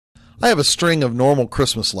I have a string of normal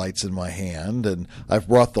Christmas lights in my hand, and I've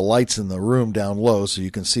brought the lights in the room down low so you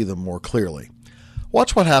can see them more clearly.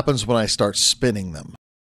 Watch what happens when I start spinning them.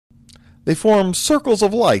 They form circles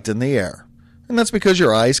of light in the air, and that's because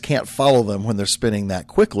your eyes can't follow them when they're spinning that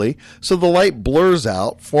quickly, so the light blurs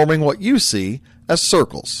out, forming what you see as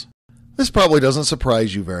circles. This probably doesn't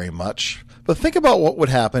surprise you very much, but think about what would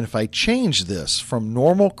happen if I changed this from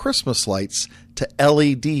normal Christmas lights to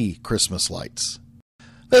LED Christmas lights.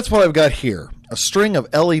 That's what I've got here, a string of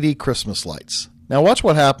LED Christmas lights. Now watch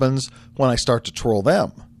what happens when I start to twirl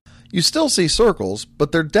them. You still see circles,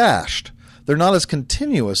 but they're dashed. They're not as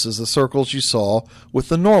continuous as the circles you saw with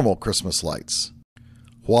the normal Christmas lights.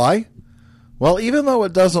 Why? Well, even though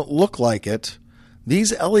it doesn't look like it,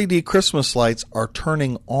 these LED Christmas lights are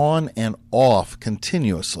turning on and off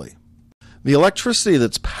continuously. The electricity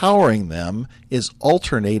that's powering them is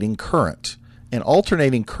alternating current. And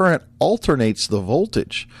alternating current alternates the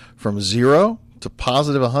voltage from 0 to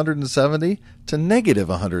positive 170 to negative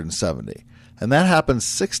 170. And that happens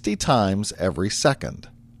 60 times every second.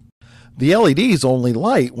 The LEDs only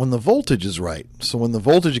light when the voltage is right. So when the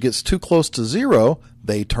voltage gets too close to 0,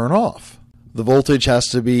 they turn off. The voltage has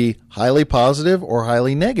to be highly positive or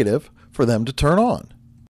highly negative for them to turn on.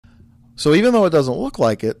 So even though it doesn't look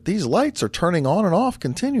like it, these lights are turning on and off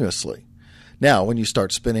continuously. Now, when you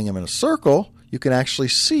start spinning them in a circle, you can actually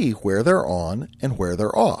see where they're on and where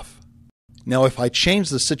they're off. Now, if I change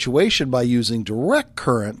the situation by using direct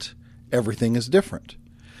current, everything is different.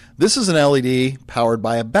 This is an LED powered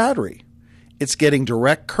by a battery. It's getting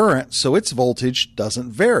direct current, so its voltage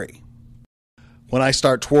doesn't vary. When I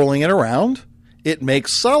start twirling it around, it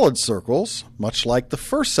makes solid circles, much like the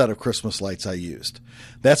first set of Christmas lights I used.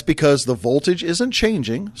 That's because the voltage isn't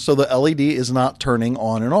changing, so the LED is not turning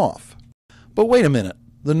on and off. But wait a minute.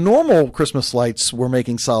 The normal Christmas lights were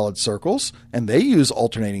making solid circles, and they use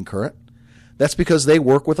alternating current. That's because they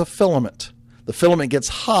work with a filament. The filament gets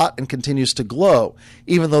hot and continues to glow.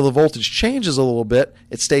 Even though the voltage changes a little bit,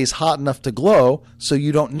 it stays hot enough to glow, so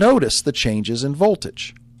you don't notice the changes in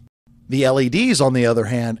voltage. The LEDs, on the other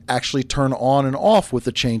hand, actually turn on and off with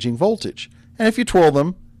the changing voltage. And if you twirl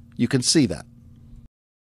them, you can see that.